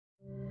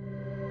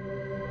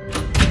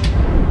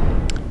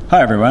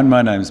Hi everyone,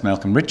 my name is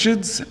Malcolm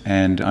Richards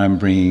and I'm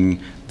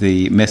bringing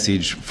the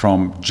message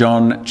from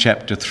John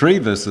chapter 3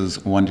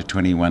 verses 1 to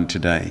 21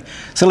 today.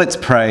 So let's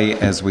pray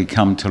as we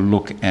come to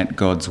look at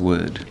God's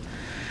word.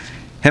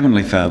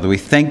 Heavenly Father, we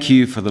thank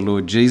you for the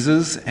Lord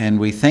Jesus, and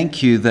we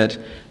thank you that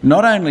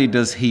not only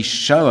does he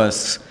show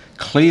us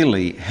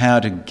clearly how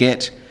to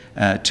get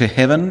to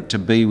heaven, to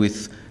be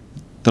with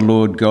the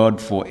Lord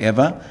God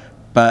forever,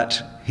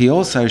 but he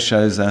also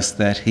shows us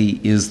that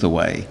he is the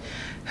way.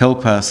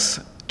 Help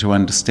us to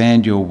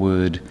understand your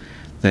word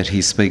that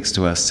he speaks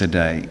to us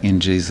today. In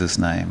Jesus'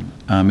 name,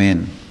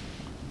 amen.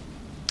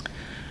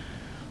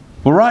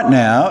 Well, right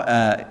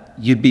now,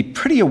 you'd be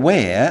pretty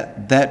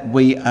aware that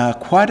we are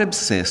quite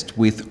obsessed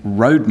with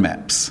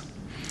roadmaps.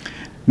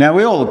 Now,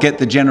 we all get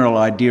the general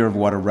idea of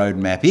what a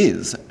roadmap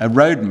is. A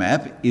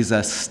roadmap is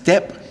a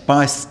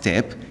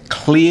step-by-step,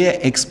 clear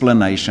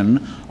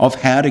explanation of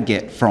how to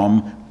get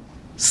from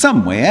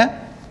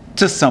somewhere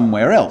to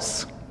somewhere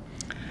else.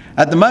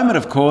 At the moment,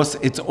 of course,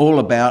 it's all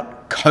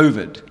about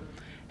COVID.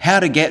 How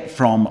to get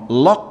from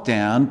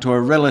lockdown to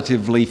a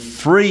relatively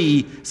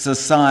free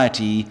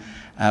society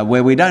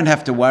where we don't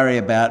have to worry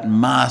about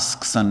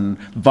masks and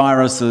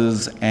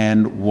viruses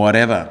and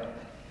whatever.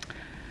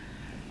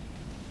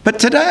 But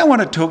today I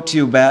want to talk to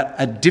you about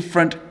a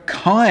different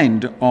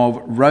kind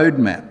of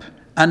roadmap,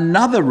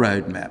 another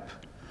roadmap.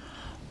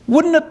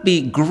 Wouldn't it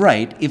be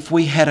great if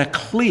we had a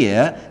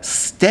clear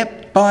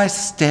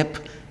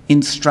step-by-step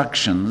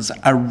instructions,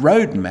 a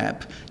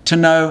roadmap to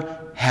know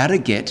how to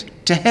get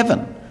to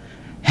heaven,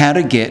 how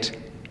to get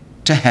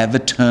to have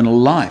eternal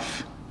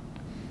life?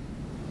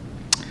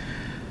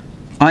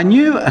 I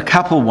knew a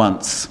couple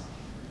once,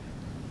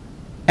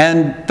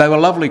 and they were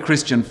lovely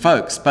Christian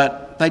folks,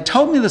 but they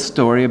told me the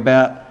story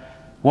about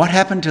what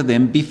happened to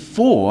them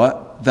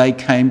before they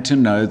came to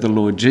know the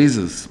Lord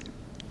Jesus.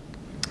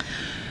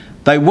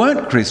 They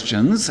weren't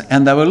Christians,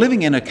 and they were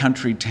living in a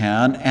country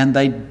town, and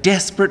they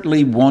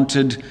desperately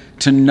wanted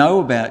to know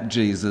about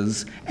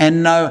Jesus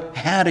and know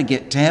how to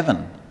get to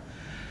heaven.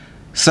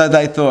 So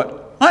they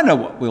thought, I know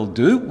what we'll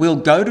do. We'll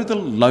go to the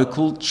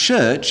local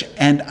church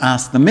and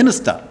ask the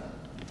minister.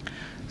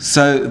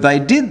 So they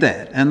did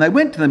that, and they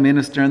went to the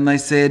minister and they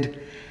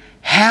said,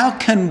 how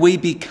can we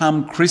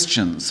become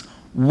Christians?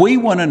 We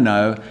want to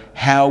know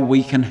how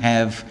we can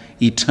have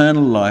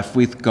eternal life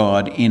with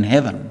God in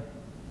heaven.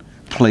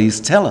 Please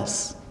tell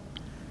us.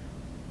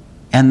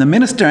 And the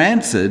minister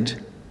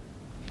answered,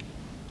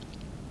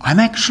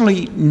 I'm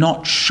actually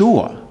not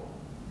sure.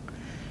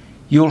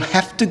 You'll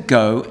have to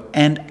go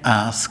and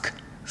ask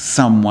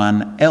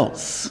someone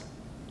else.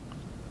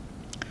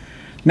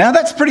 Now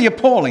that's pretty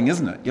appalling,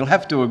 isn't it? You'll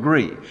have to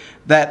agree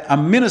that a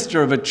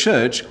minister of a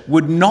church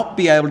would not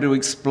be able to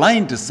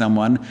explain to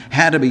someone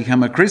how to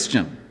become a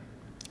Christian.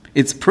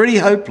 It's pretty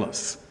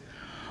hopeless.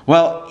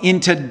 Well, in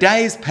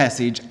today's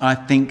passage, I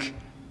think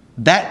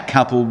that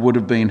couple would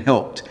have been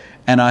helped,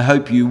 and I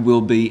hope you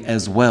will be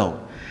as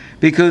well.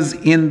 Because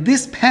in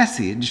this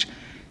passage,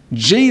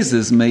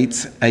 Jesus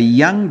meets a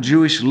young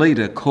Jewish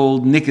leader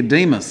called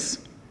Nicodemus.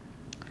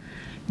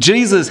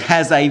 Jesus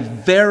has a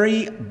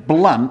very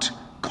blunt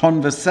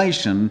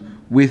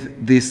conversation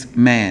with this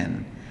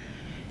man,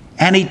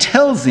 and he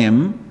tells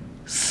him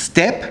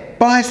step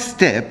by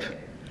step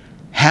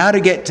how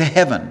to get to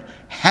heaven,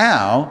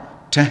 how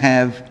to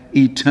have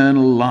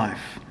eternal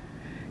life.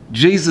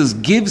 Jesus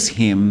gives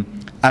him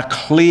a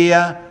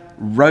clear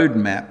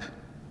roadmap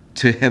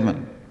to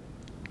heaven.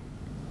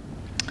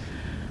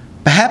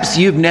 Perhaps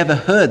you've never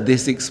heard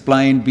this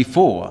explained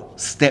before,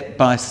 step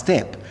by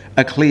step,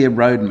 a clear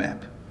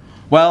roadmap.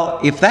 Well,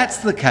 if that's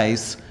the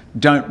case,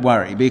 don't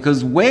worry,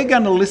 because we're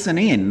going to listen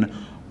in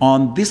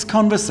on this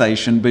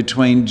conversation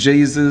between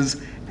Jesus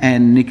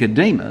and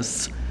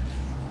Nicodemus,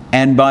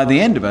 and by the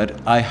end of it,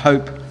 I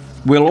hope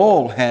we'll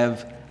all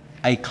have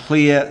a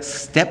clear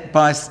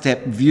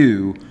step-by-step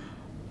view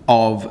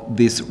of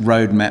this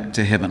roadmap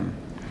to heaven.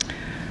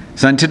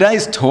 So in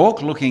today's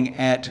talk, looking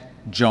at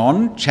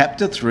John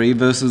chapter 3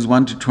 verses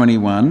 1 to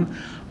 21,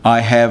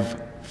 I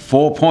have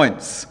 4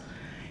 points.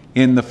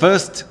 In the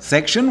first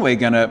section, we're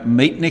going to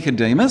meet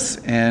Nicodemus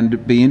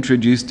and be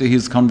introduced to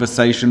his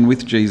conversation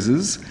with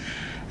Jesus.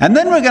 And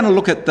then we're going to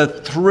look at the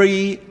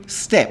 3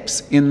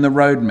 steps in the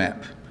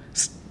roadmap.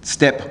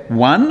 Step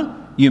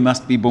 1, you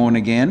must be born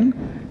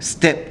again.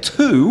 Step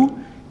 2,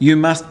 you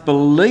must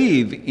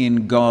believe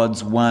in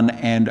God's one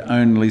and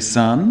only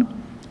Son.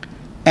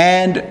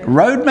 And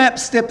roadmap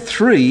step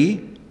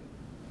 3,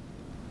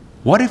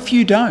 what if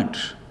you don't?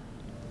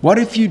 What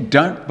if you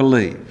don't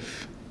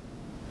believe?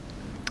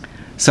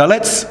 So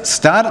let's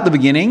start at the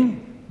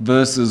beginning,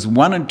 verses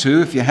 1 and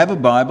 2. If you have a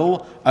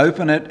Bible,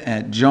 open it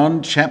at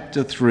John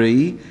chapter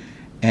 3,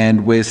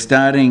 and we're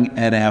starting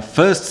at our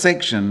first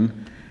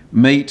section,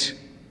 Meet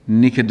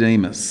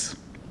Nicodemus.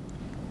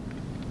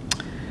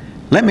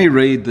 Let me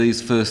read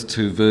these first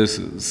 2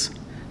 verses.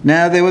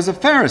 Now there was a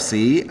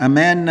Pharisee, a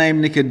man named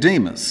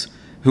Nicodemus,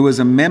 who was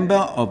a member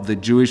of the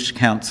Jewish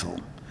council.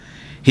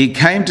 He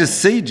came to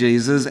see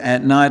Jesus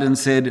at night and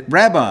said,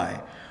 Rabbi,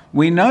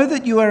 we know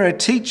that you are a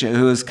teacher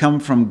who has come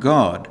from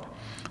God,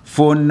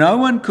 for no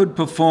one could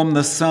perform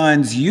the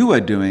signs you are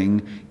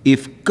doing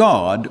if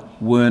God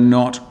were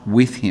not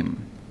with him."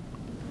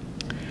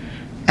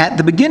 At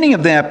the beginning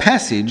of our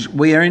passage,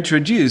 we are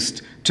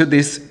introduced to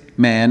this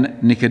man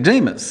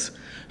Nicodemus,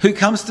 who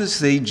comes to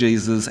see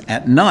Jesus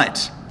at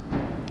night.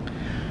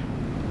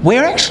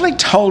 We're actually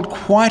told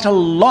quite a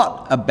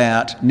lot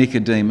about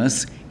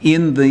Nicodemus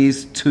in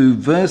these 2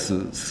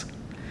 verses.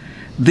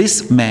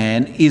 This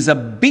man is a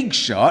big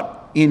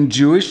shot in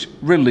Jewish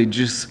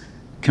religious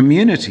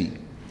community.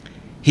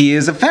 He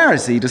is a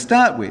Pharisee to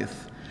start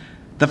with.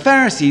 The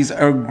Pharisees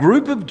are a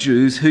group of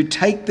Jews who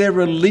take their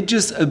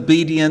religious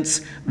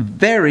obedience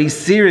very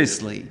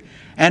seriously,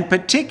 and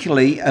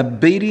particularly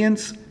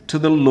obedience to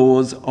the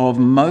laws of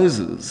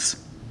Moses.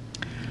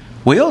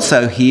 We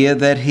also hear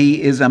that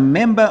he is a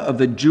member of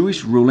the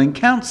Jewish ruling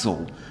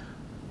council,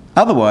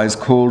 otherwise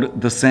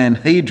called the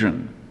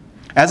Sanhedrin.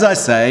 As I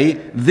say,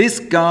 this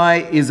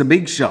guy is a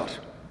big shot.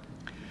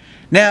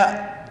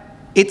 Now,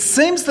 it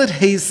seems that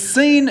he's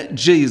seen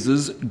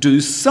Jesus do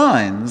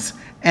signs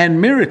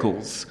and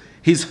miracles.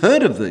 He's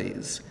heard of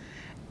these.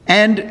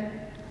 And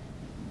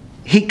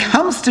he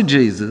comes to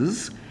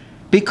Jesus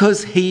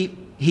because he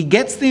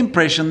gets the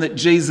impression that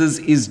Jesus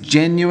is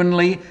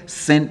genuinely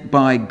sent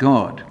by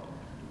God.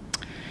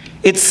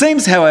 It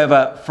seems,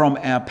 however, from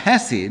our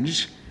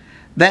passage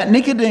that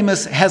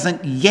Nicodemus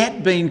hasn't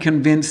yet been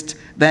convinced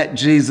that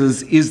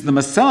Jesus is the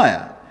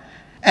Messiah,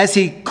 as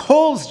he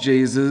calls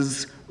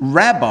Jesus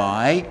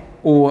rabbi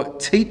or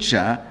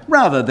teacher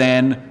rather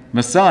than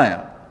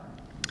Messiah.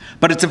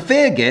 But it's a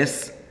fair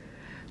guess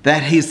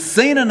that he's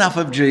seen enough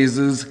of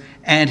Jesus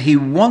and he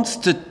wants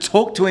to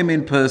talk to him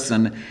in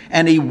person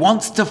and he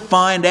wants to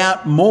find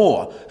out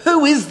more.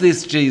 Who is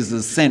this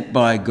Jesus sent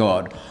by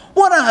God?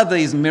 What are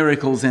these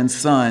miracles and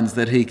signs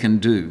that he can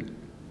do?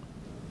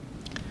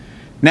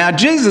 Now,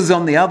 Jesus,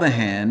 on the other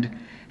hand,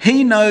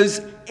 he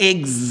knows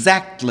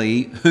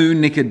exactly who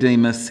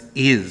Nicodemus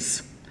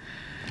is.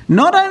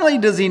 Not only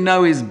does he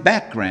know his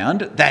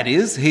background, that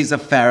is, he's a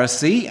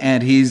Pharisee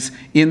and he's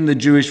in the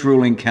Jewish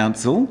ruling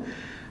council,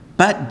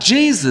 but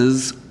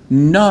Jesus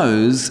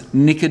knows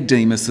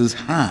Nicodemus's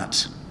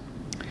heart.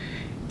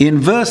 In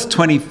verse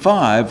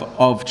 25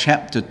 of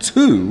chapter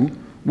 2,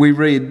 we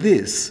read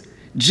this: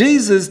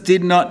 "Jesus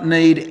did not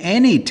need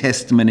any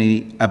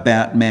testimony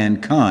about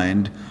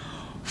mankind,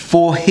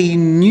 for he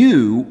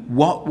knew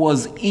what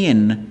was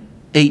in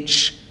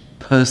each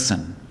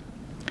person."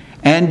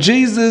 And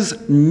Jesus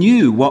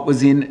knew what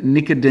was in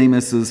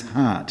Nicodemus's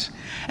heart.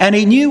 And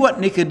he knew what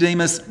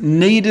Nicodemus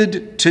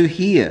needed to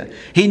hear.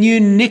 He knew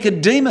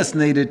Nicodemus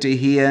needed to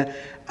hear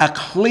a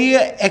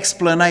clear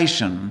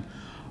explanation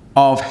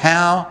of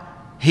how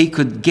he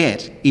could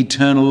get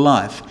eternal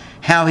life,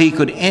 how he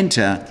could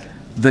enter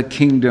the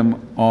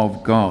kingdom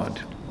of God.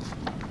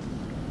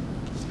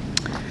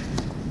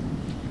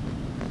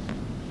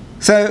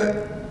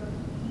 So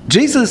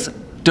Jesus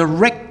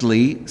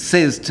directly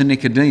says to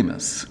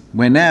Nicodemus,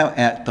 we're now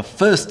at the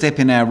first step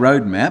in our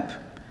roadmap,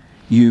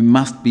 you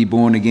must be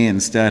born again,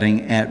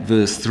 starting at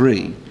verse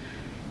 3.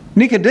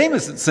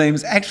 Nicodemus, it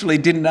seems, actually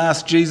didn't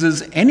ask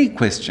Jesus any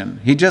question.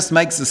 He just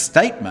makes a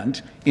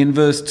statement in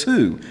verse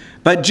 2.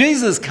 But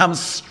Jesus comes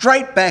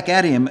straight back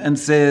at him and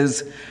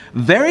says,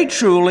 "Very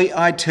truly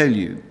I tell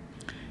you,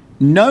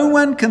 no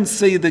one can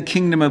see the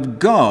kingdom of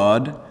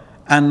God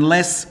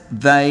unless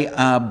they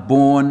are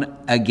born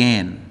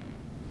again."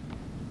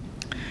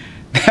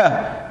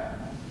 Now,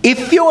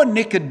 if you're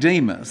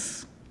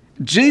Nicodemus,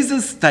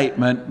 Jesus'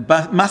 statement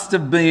must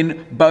have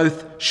been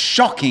both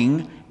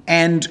shocking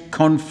and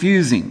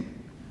confusing.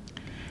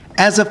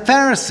 As a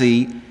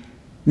Pharisee,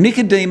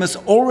 Nicodemus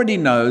already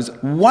knows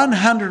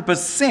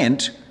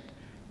 100%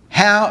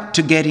 how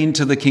to get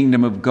into the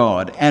kingdom of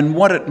God and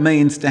what it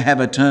means to have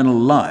eternal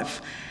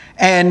life.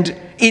 And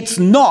it's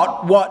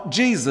not what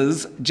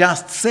Jesus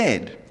just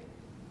said.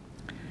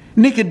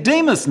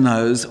 Nicodemus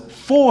knows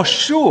for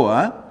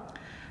sure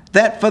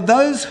that for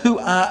those who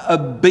are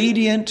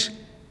obedient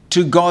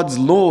to God's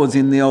laws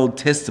in the Old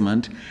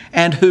Testament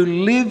and who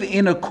live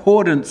in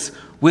accordance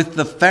with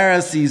the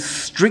Pharisees'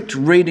 strict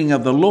reading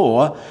of the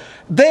law,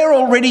 they're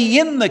already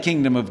in the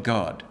kingdom of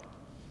God.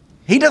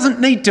 He doesn't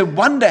need to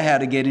wonder how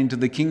to get into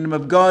the kingdom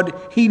of God.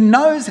 He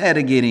knows how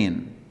to get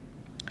in.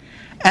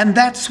 And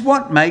that's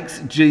what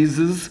makes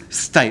Jesus'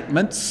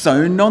 statement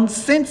so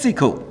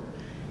nonsensical.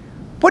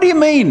 What do you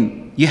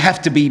mean you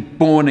have to be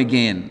born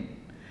again?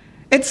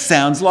 It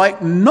sounds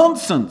like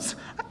nonsense.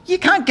 You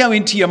can't go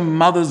into your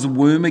mother's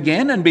womb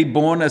again and be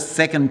born a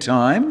second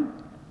time.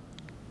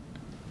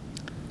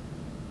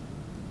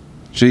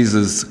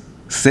 Jesus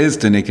says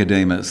to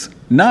Nicodemus,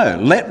 "No,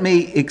 let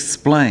me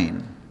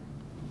explain.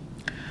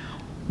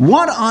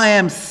 What I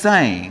am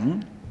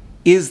saying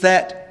is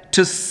that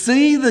to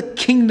see the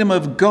kingdom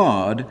of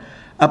God,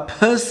 a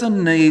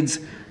person needs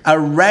a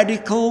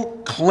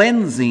radical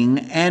cleansing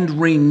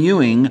and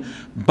renewing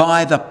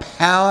by the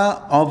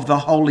power of the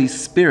Holy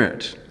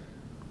Spirit."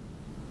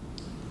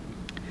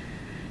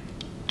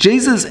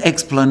 Jesus'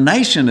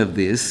 explanation of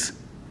this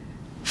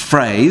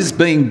phrase,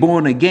 being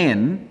born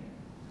again,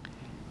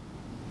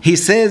 He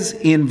says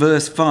in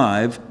verse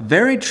 5,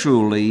 "Very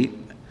truly,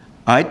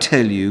 I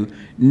tell you,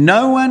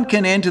 no one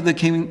can enter the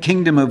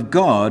kingdom of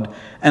God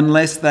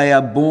unless they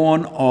are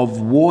born of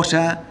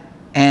water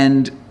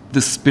and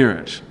the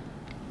Spirit."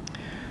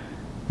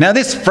 Now,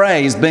 this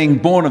phrase, being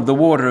born of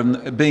water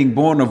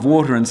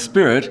and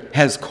spirit,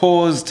 has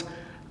caused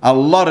a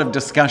lot of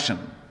discussion.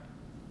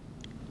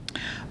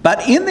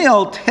 But in the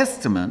Old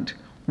Testament,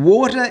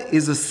 water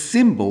is a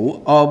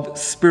symbol of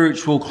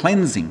spiritual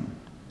cleansing.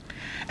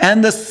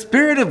 And the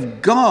Spirit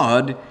of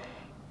God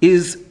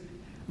is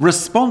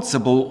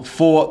responsible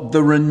for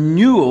the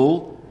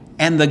renewal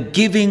and the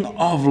giving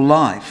of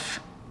life.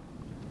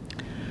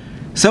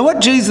 So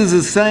what Jesus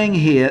is saying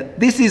here,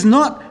 this is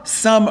not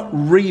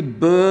some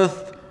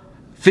rebirth,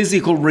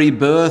 physical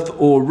rebirth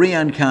or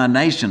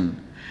reincarnation.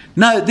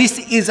 No, this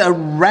is a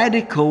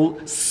radical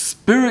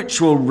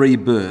spiritual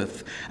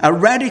rebirth, a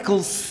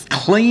radical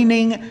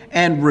cleaning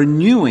and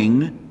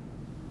renewing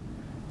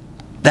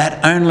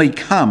that only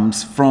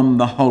comes from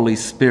the Holy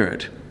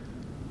Spirit.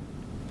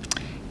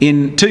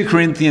 In 2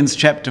 Corinthians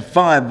chapter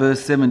 5,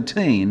 verse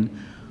 17,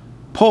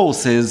 Paul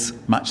says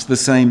much the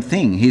same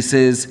thing. He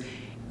says,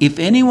 "If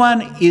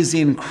anyone is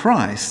in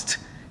Christ,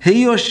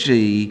 he or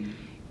she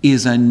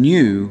is a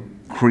new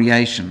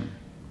creation."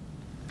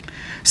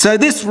 So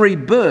this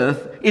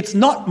rebirth, it's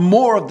not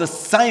more of the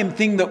same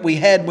thing that we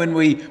had when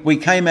we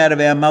came out of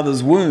our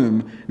mother's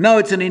womb. No,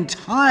 it's an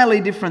entirely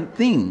different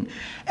thing.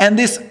 And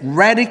this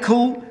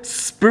radical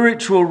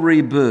spiritual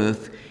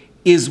rebirth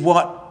is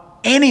what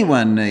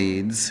anyone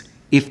needs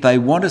if they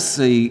want to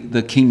see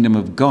the kingdom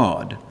of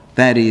God,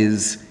 that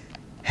is,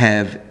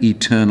 have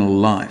eternal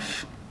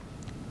life.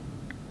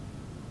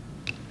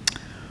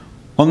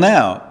 Well,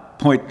 now,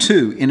 point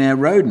 2 in our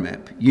roadmap,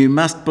 you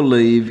must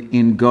believe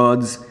in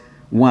God's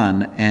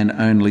one and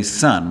only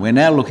Son. We're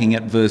now looking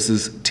at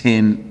verses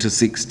 10 to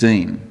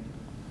 16.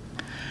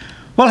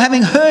 Well,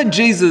 having heard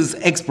Jesus'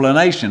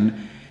 explanation,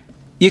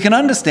 you can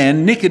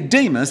understand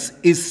Nicodemus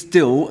is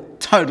still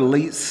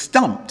totally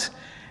stumped.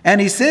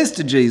 And he says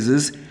to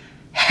Jesus,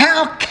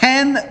 "How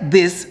can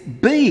this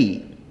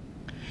be?"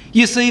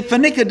 You see, for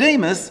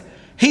Nicodemus,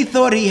 he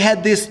thought he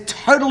had this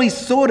totally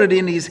sorted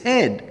in his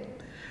head.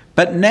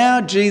 But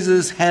now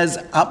Jesus has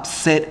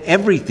upset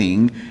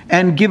everything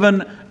and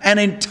given an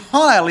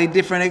entirely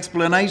different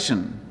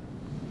explanation.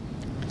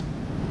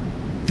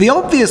 The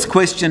obvious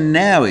question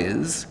now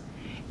is,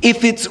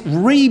 if it's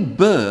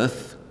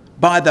rebirth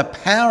by the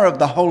power of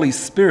the Holy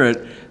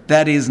Spirit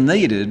that is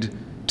needed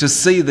to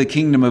see the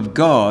kingdom of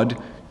God,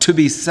 to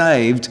be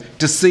saved,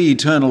 to see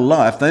eternal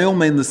life, they all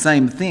mean the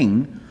same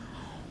thing,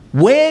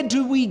 where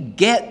do we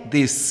get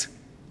this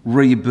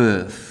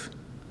rebirth?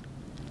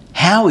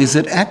 How is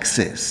it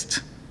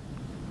accessed?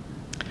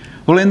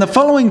 Well, in the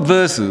following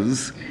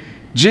verses,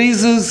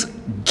 Jesus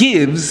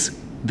gives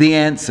the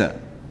answer.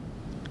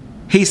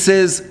 He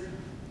says,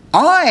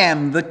 "I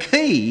am the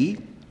key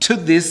to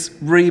this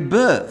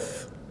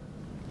rebirth."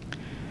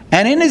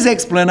 And in his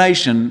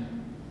explanation,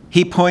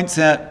 he points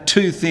out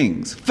two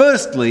things.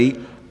 Firstly,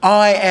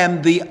 I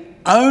am the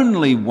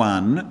only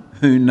one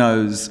who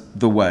knows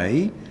the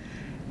way.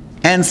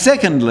 And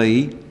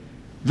secondly,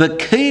 the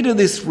key to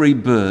this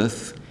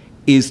rebirth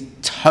is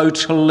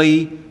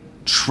totally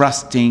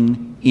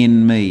trusting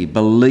in me,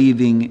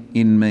 believing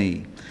in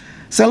me.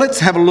 So let's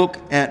have a look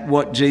at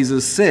what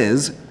Jesus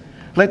says.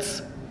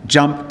 Let's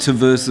jump to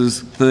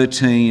verses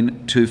 13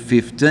 to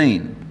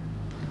 15.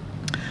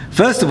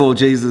 First of all,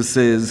 Jesus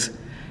says,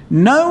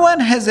 "No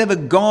one has ever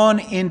gone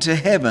into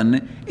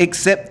heaven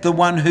except the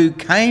one who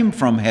came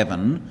from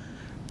heaven,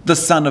 the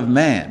Son of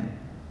Man."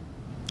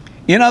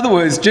 In other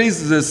words,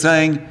 Jesus is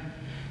saying,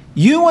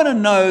 you want to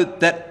know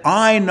that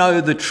I know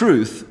the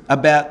truth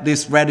about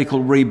this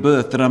radical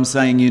rebirth that I'm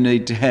saying you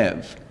need to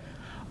have.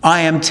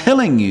 I am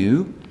telling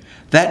you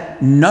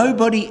that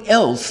nobody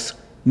else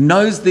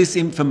knows this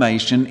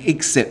information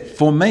except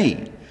for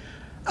me.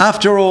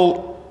 After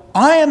all,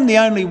 I am the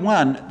only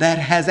one that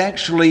has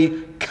actually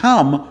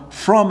come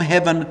from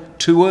heaven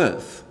to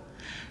earth.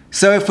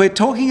 So if we're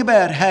talking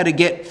about how to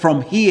get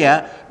from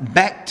here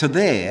back to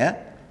there,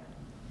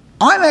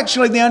 I'm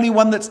actually the only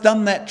one that's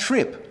done that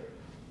trip.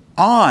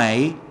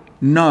 I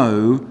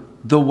know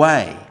the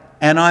way,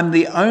 and I'm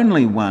the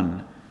only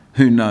one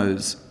who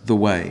knows the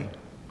way.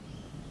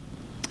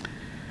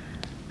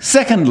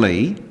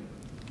 Secondly,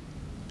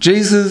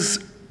 Jesus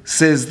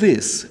says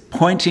this,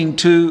 pointing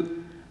to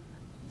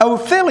a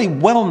fairly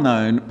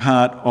well-known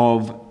part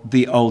of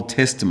the Old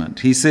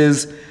Testament. He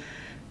says,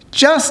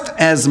 "Just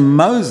as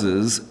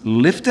Moses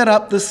lifted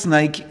up the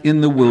snake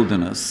in the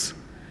wilderness,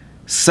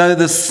 so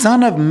the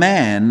Son of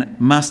Man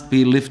must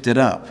be lifted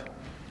up,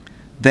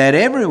 that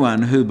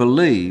everyone who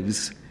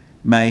believes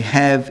may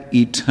have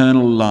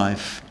eternal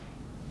life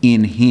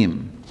in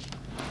him."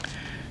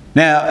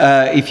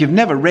 Now, if you've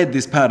never read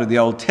this part of the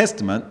Old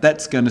Testament,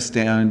 that's going to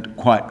sound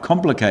quite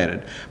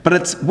complicated. But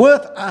it's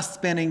worth us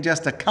spending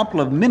just a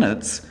couple of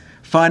minutes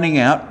finding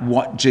out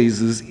what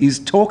Jesus is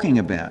talking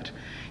about.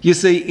 You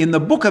see, in the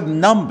book of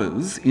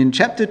Numbers, in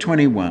chapter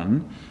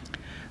 21,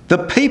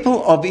 The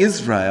people of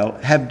Israel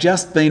have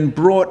just been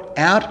brought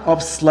out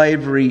of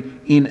slavery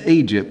in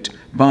Egypt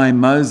by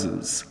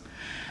Moses.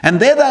 And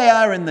there they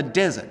are in the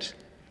desert,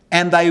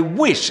 and they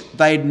wish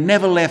they'd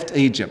never left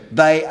Egypt.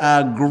 They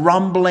are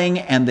grumbling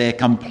and they're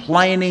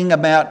complaining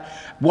about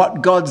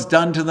what God's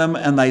done to them,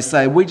 and they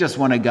say, we just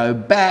want to go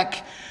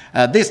back.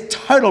 This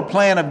total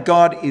plan of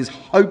God is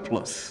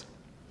hopeless.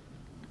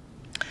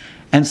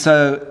 And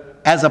so,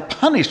 as a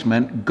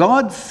punishment,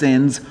 God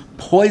sends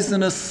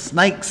poisonous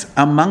snakes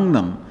among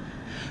them.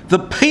 The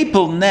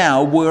people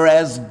now were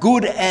as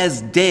good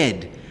as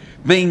dead,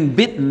 being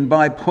bitten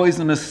by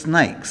poisonous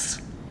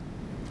snakes.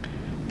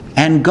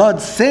 And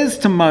God says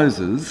to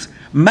Moses,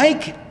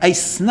 make a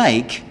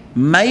snake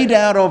made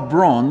out of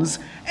bronze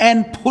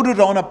and put it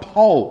on a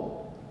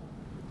pole.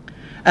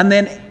 And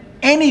then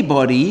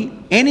anybody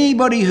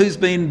who's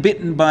been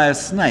bitten by a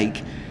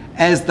snake,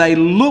 as they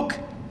look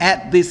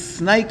at this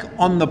snake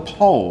on the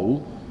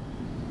pole,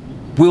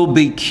 will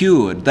be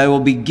cured. They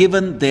will be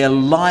given their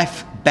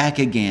life back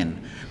again.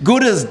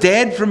 Good as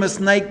dead from a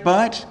snake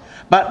bite,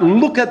 but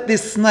look at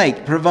this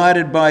snake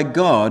provided by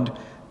God,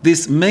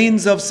 this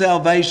means of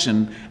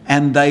salvation,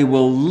 and they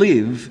will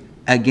live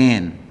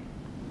again.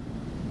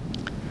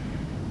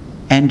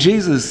 And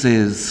Jesus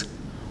says,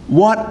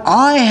 what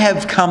I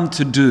have come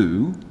to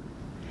do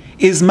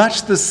is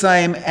much the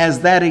same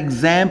as that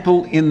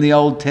example in the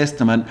Old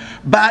Testament,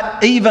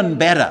 but even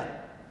better.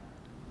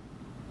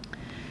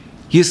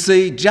 You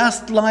see,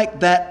 just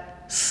like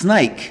that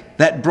snake,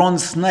 that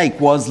bronze snake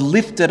was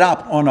lifted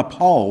up on a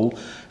pole,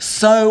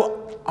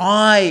 so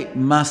I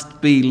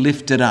must be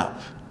lifted up.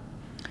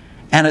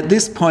 And at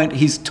this point,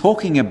 he's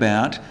talking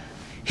about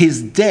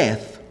his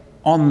death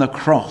on the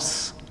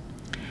cross.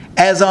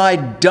 As I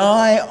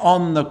die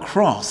on the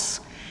cross,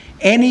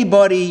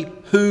 anybody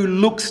who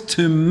looks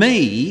to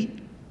me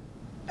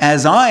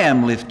as I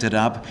am lifted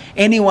up,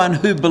 anyone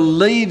who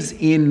believes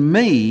in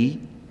me,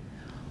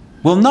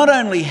 will not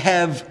only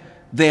have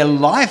their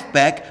life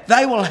back,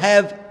 they will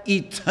have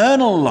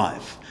eternal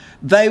life.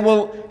 They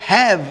will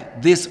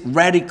have this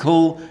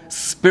radical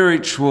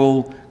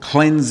spiritual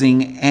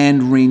cleansing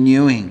and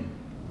renewing.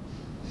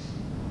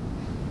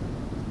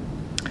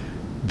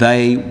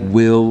 They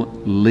will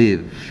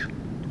live.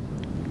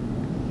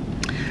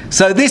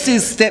 So this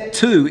is step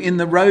 2 in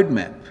the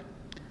roadmap.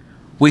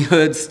 We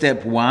heard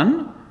step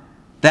 1,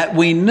 that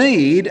we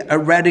need a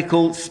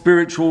radical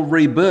spiritual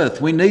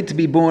rebirth. We need to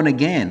be born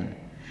again.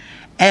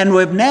 And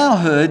we've now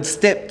heard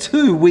step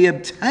 2, we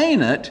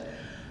obtain it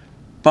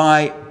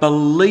by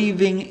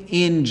believing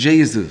in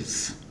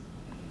Jesus.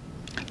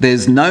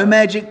 There's no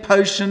magic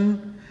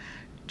potion,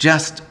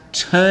 just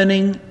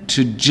turning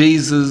to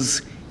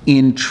Jesus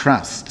in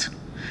trust.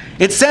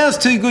 It sounds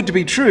too good to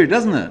be true,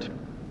 doesn't it?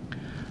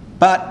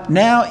 But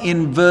now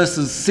in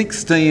verses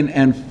 16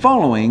 and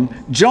following,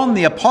 John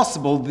the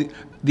Apostle,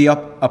 the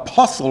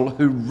apostle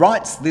who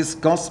writes this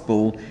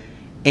gospel,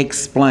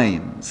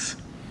 explains.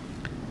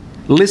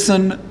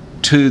 Listen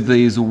to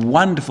these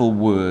wonderful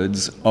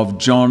words of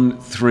John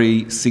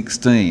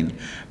 3:16,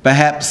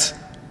 perhaps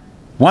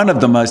one of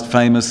the most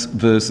famous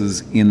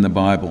verses in the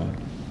Bible.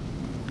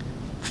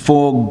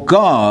 For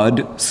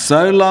God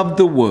so loved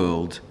the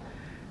world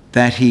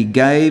that he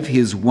gave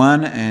his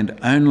one and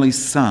only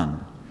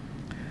Son,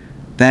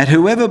 that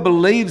whoever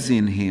believes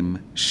in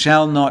him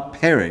shall not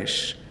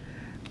perish,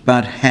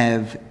 but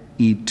have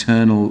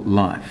eternal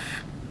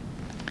life.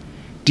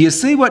 Do you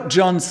see what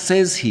John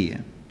says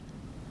here?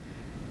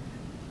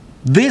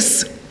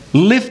 This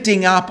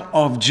lifting up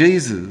of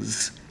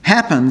Jesus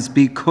happens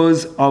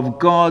because of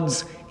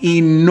God's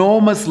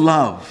enormous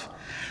love.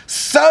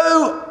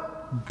 So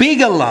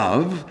big a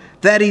love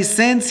that he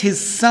sends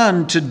his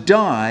Son to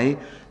die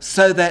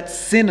so that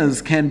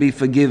sinners can be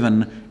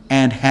forgiven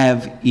and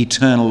have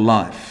eternal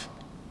life.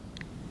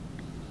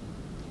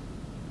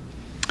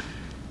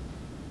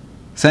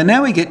 So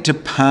now we get to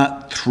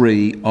part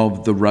 3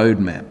 of the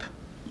roadmap.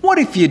 What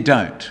if you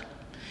don't?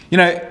 You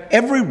know,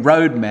 every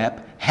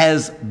roadmap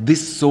has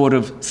this sort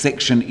of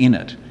section in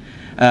it.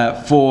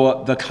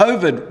 For the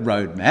COVID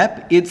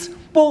roadmap, it's,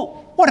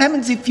 well, what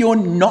happens if you're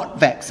not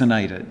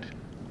vaccinated?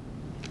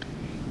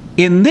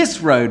 In this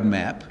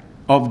roadmap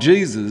of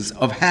Jesus,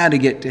 of how to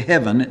get to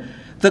heaven,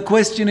 the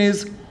question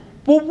is,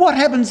 well, what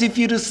happens if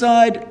you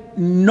decide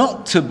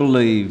not to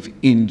believe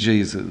in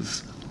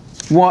Jesus?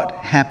 What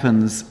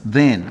happens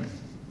then?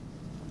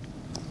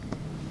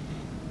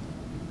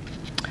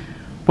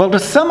 Well, to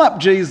sum up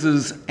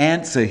Jesus'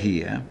 answer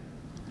here,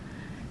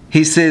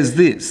 he says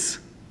this.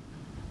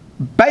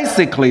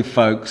 Basically,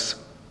 folks,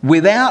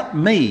 without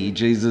me,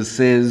 Jesus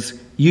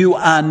says, you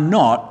are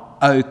not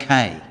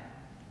okay.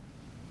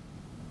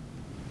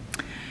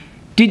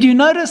 Did you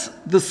notice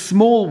the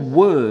small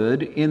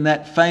word in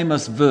that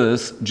famous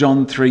verse,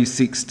 John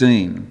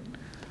 3:16?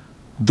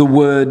 The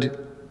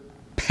word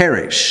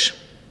perish.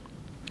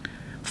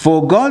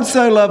 For God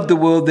so loved the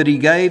world that he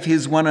gave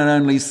his one and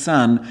only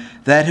Son,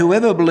 that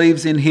whoever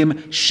believes in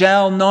him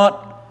shall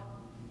not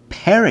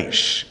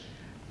perish,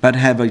 but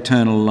have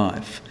eternal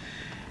life.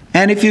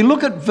 And if you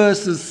look at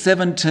verses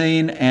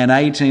 17 and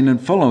 18 and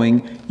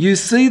following, you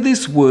see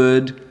this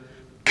word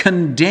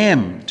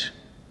condemned.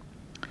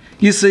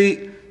 You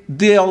see,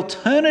 the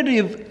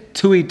alternative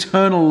to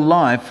eternal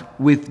life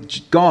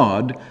with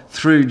God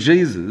through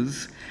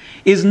Jesus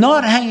is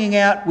not hanging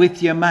out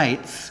with your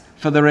mates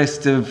for the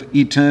rest of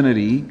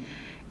eternity.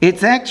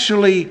 It's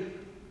actually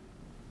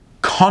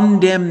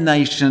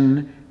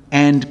condemnation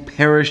and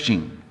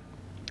perishing.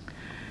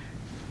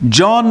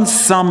 John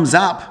sums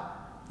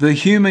up the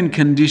human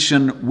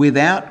condition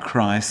without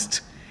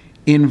Christ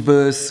in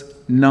verse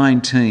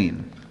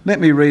 19. Let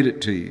me read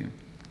it to you.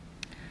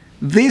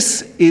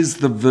 This is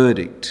the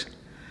verdict.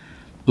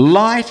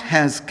 Light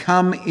has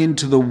come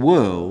into the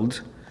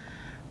world,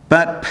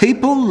 but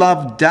people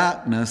love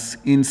darkness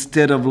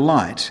instead of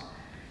light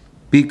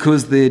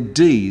because their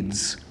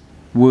deeds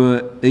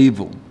were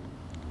evil.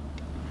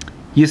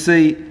 You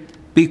see,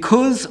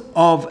 because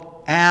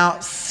of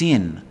our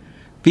sin,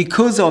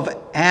 because of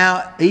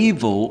our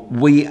evil,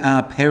 we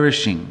are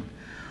perishing.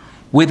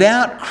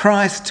 Without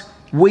Christ,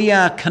 we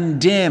are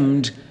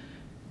condemned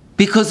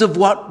because of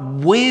what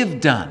we've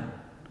done.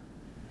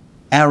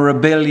 Our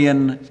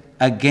rebellion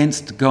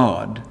against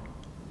God.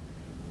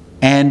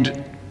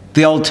 And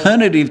the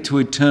alternative to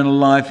eternal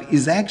life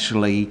is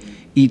actually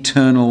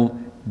eternal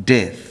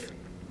death.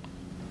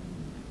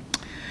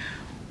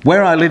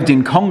 Where I lived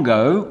in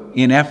Congo,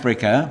 in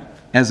Africa,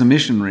 as a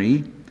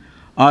missionary,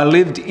 I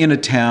lived in a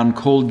town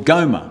called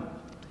Goma.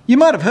 You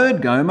might have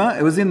heard Goma.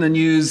 It was in the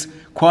news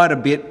quite a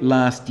bit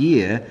last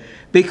year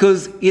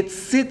because it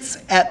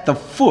sits at the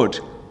foot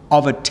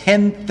of a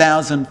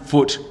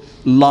 10,000-foot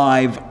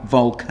live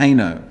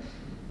volcano.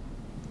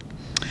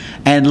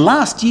 And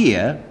last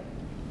year,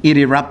 it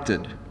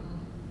erupted.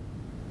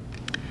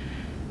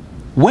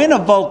 When a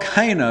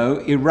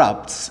volcano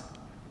erupts,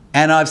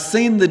 and I've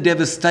seen the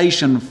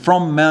devastation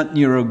from Mount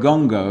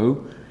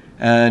Nyiragongo,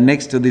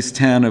 next to this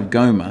town of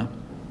Goma,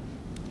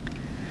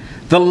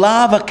 the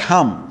lava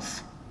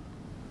comes.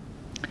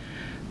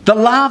 The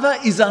lava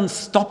is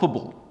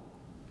unstoppable.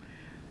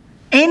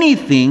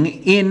 Anything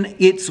in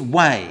its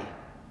way,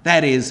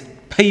 that is,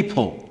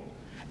 people,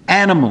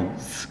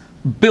 animals,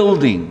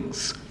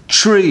 buildings,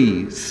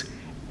 trees,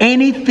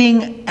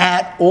 anything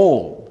at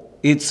all,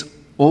 it's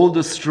all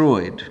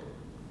destroyed.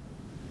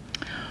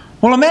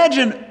 Well,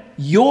 imagine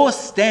you're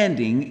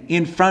standing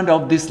in front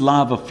of this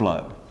lava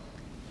flow.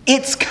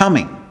 It's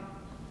coming.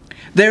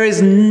 There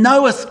is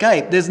no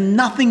escape. There's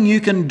nothing you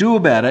can do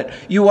about it.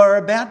 You are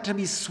about to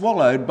be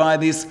swallowed by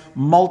this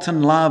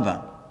molten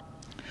lava.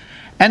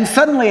 And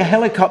suddenly a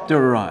helicopter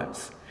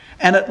arrives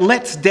and it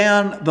lets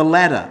down the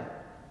ladder.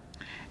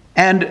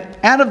 And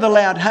out of the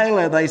loud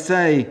hailer they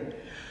say,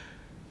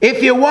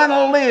 "If you want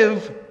to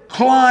live,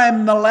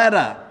 climb the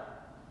ladder."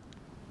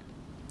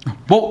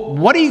 Well,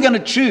 what are you going to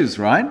choose,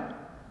 right?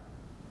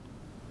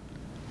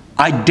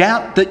 I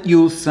doubt that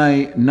you'll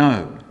say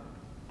no.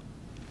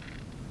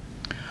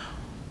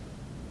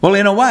 Well,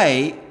 in a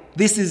way,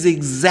 this is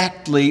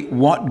exactly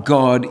what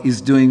God is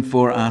doing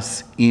for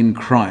us in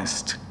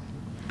Christ.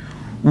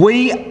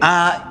 We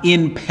are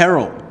in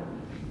peril.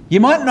 You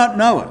might not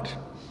know it,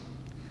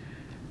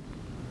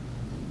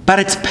 but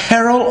it's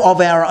peril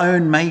of our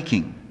own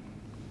making.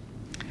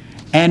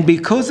 And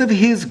because of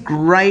his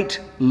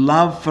great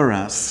love for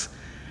us,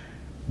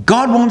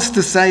 God wants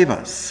to save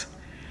us.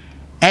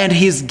 And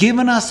he's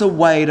given us a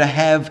way to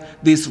have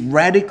this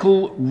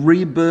radical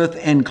rebirth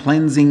and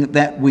cleansing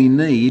that we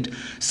need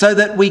so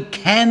that we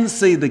can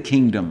see the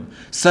kingdom,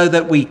 so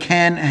that we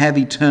can have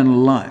eternal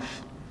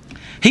life.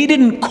 He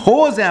didn't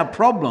cause our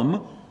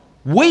problem,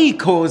 we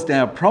caused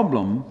our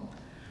problem,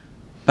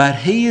 but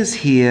he is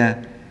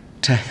here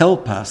to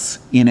help us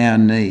in our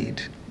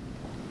need.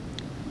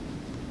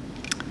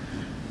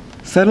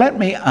 So let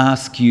me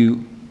ask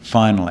you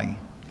finally,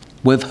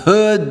 we've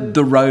heard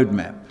the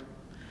roadmap.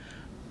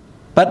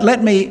 But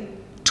let me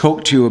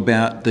talk to you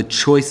about the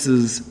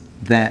choices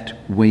that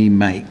we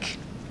make.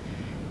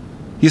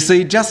 You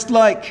see, just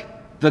like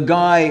the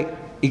guy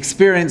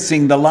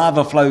experiencing the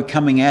lava flow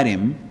coming at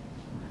him,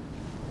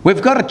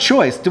 we've got a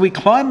choice. Do we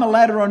climb the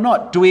ladder or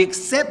not? Do we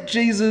accept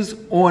Jesus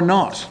or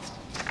not?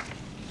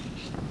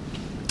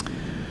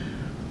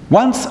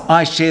 Once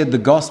I shared the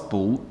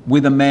gospel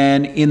with a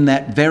man in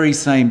that very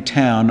same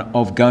town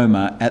of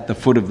Goma at the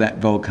foot of that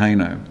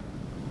volcano.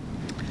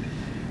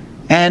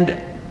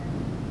 And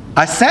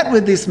I sat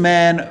with this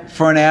man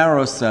for an hour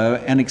or so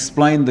and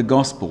explained the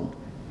gospel.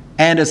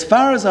 And as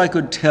far as I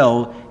could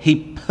tell,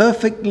 he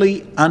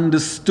perfectly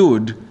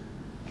understood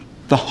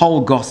the whole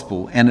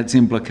gospel and its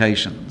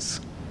implications.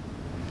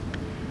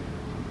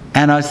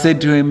 And I said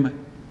to him,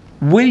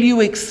 "Will you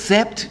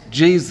accept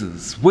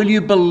Jesus? Will you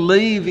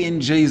believe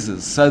in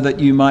Jesus so that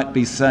you might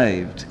be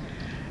saved?"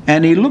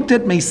 And he looked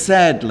at me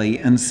sadly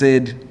and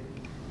said,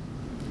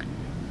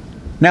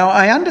 "Now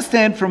I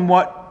understand from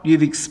what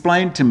you've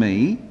explained to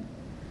me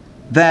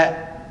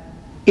that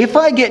if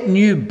I get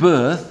new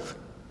birth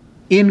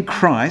in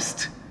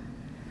Christ,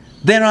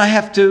 then I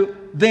have to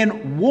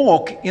then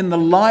walk in the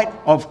light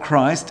of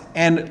Christ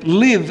and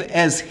live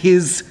as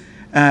his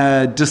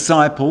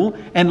disciple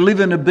and live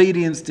in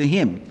obedience to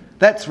him.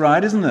 That's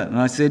right, isn't it? And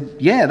I said,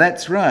 yeah,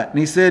 that's right. And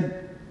he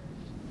said,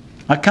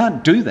 I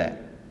can't do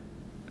that.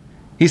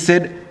 He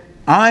said,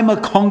 I'm a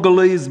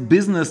Congolese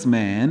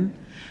businessman,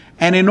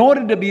 and in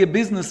order to be a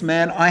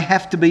businessman, I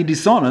have to be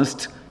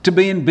dishonest to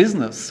be in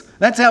business.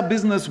 That's how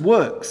business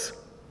works.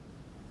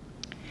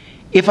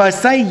 If I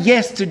say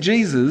yes to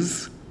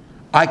Jesus,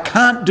 I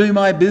can't do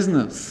my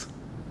business.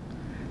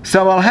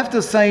 So I'll have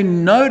to say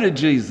no to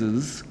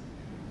Jesus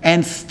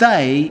and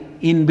stay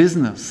in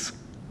business.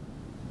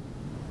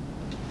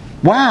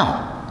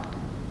 Wow.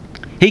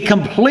 He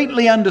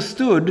completely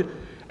understood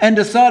and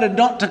decided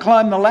not to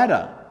climb the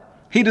ladder.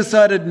 He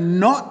decided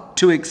not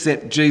to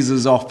accept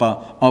Jesus'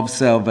 offer of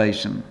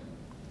salvation.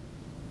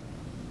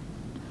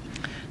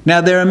 Now,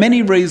 there are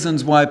many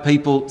reasons why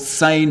people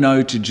say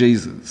no to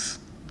Jesus.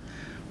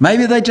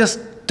 Maybe they just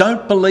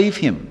don't believe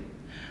him.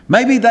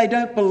 Maybe they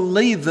don't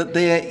believe that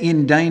they're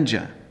in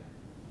danger.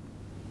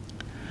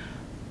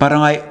 But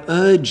I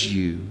urge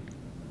you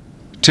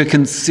to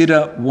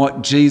consider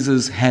what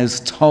Jesus has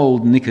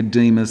told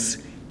Nicodemus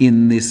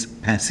in this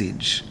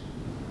passage.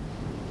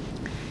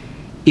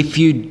 If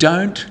you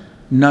don't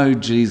know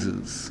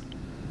Jesus,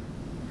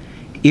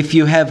 if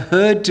you have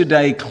heard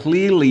today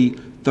clearly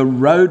the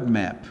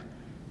roadmap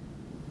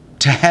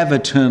to have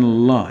eternal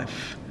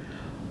life,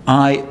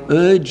 I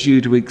urge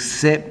you to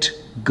accept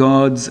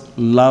God's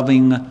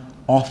loving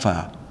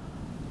offer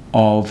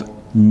of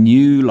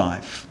new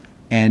life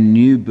and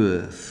new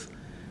birth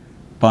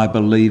by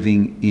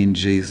believing in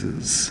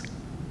Jesus.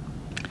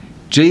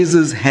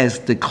 Jesus has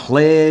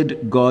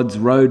declared God's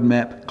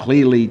roadmap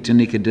clearly to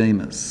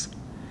Nicodemus.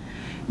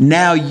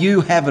 Now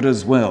you have it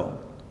as well.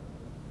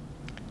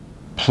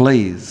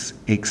 Please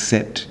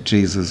accept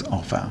Jesus'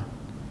 offer.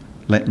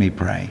 Let me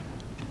pray.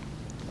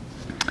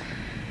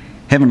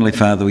 Heavenly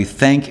Father, we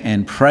thank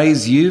and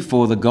praise you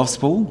for the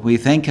gospel. We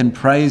thank and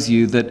praise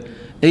you that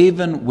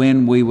even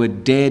when we were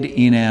dead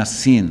in our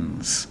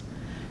sins,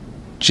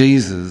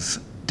 Jesus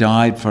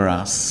died for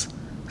us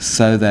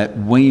so that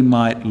we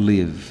might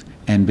live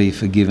and be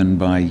forgiven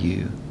by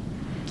you.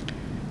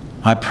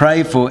 I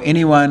pray for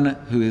anyone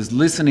who is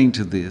listening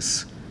to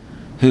this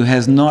who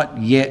has not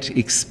yet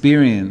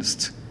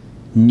experienced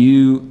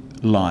new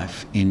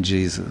life in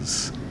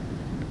Jesus.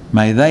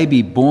 May they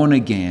be born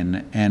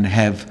again and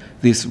have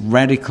this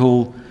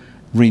radical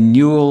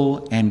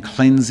renewal and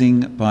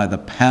cleansing by the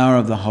power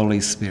of the Holy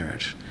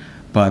Spirit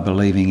by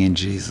believing in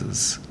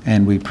Jesus.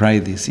 And we pray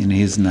this in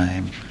his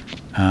name.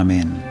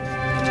 Amen.